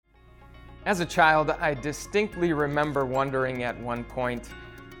As a child, I distinctly remember wondering at one point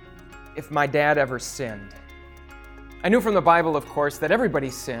if my dad ever sinned. I knew from the Bible, of course, that everybody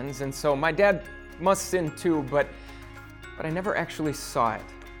sins, and so my dad must sin too, but I never actually saw it.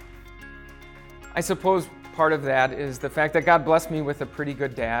 I suppose part of that is the fact that God blessed me with a pretty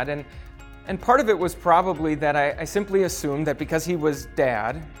good dad, and part of it was probably that I simply assumed that because he was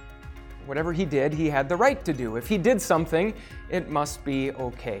dad, whatever he did, he had the right to do. If he did something, it must be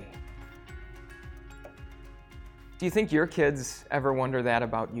okay. Do you think your kids ever wonder that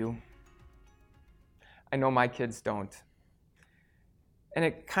about you? I know my kids don't. And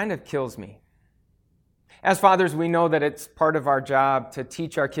it kind of kills me. As fathers, we know that it's part of our job to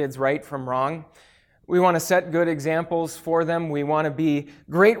teach our kids right from wrong. We want to set good examples for them. We want to be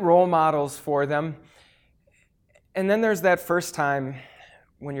great role models for them. And then there's that first time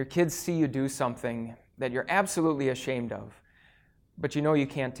when your kids see you do something that you're absolutely ashamed of, but you know you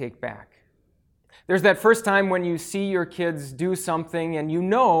can't take back. There's that first time when you see your kids do something and you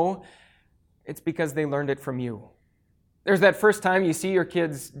know it's because they learned it from you. There's that first time you see your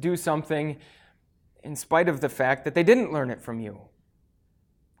kids do something in spite of the fact that they didn't learn it from you.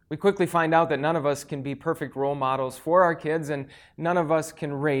 We quickly find out that none of us can be perfect role models for our kids, and none of us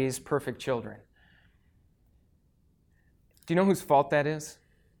can raise perfect children. Do you know whose fault that is?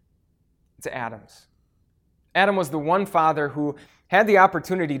 It's Adam's. Adam was the one father who had the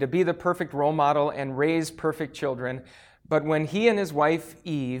opportunity to be the perfect role model and raise perfect children, but when he and his wife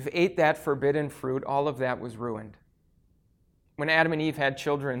Eve ate that forbidden fruit, all of that was ruined. When Adam and Eve had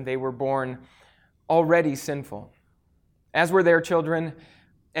children, they were born already sinful, as were their children,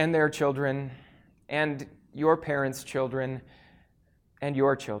 and your parents' children, and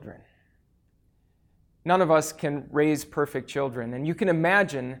your children. None of us can raise perfect children, and you can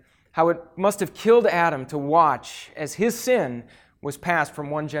imagine how it must have killed Adam to watch as his sin was passed from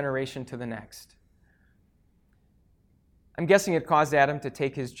one generation to the next. I'm guessing it caused Adam to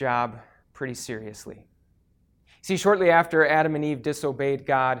take his job pretty seriously. See, shortly after Adam and Eve disobeyed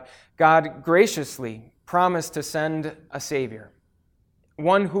God, God graciously promised to send a Savior,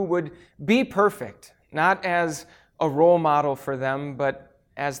 one who would be perfect, not as a role model for them, but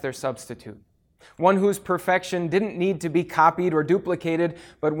as their substitute. One whose perfection didn't need to be copied or duplicated,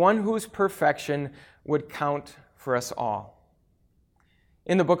 but one whose perfection would count for us all.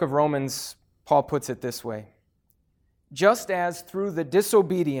 In the book of Romans, Paul puts it this way: just as through the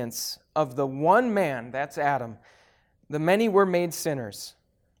disobedience of the one man, that's Adam, the many were made sinners,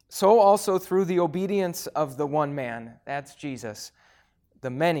 so also through the obedience of the one man, that's Jesus,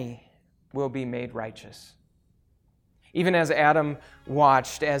 the many will be made righteous. Even as Adam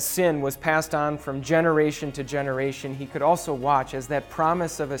watched as sin was passed on from generation to generation, he could also watch as that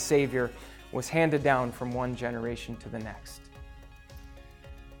promise of a Savior was handed down from one generation to the next.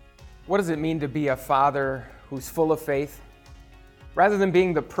 What does it mean to be a father who's full of faith? Rather than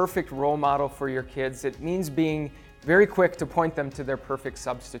being the perfect role model for your kids, it means being very quick to point them to their perfect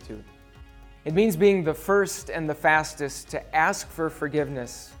substitute. It means being the first and the fastest to ask for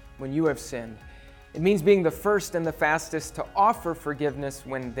forgiveness when you have sinned. It means being the first and the fastest to offer forgiveness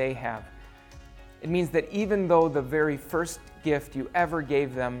when they have. It means that even though the very first gift you ever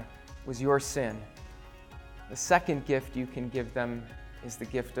gave them was your sin, the second gift you can give them is the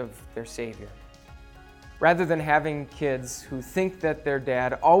gift of their Savior. Rather than having kids who think that their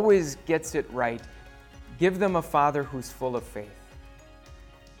dad always gets it right, give them a father who's full of faith,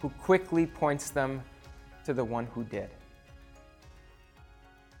 who quickly points them to the one who did.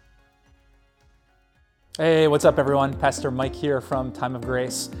 Hey, what's up everyone? Pastor Mike here from Time of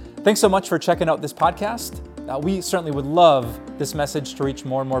Grace. Thanks so much for checking out this podcast. We certainly would love this message to reach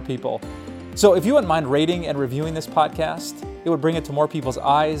more and more people. So if you wouldn't mind rating and reviewing this podcast, it would bring it to more people's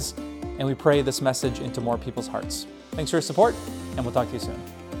eyes, and we pray this message into more people's hearts. Thanks for your support, and we'll talk to you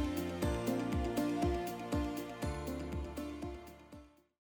soon.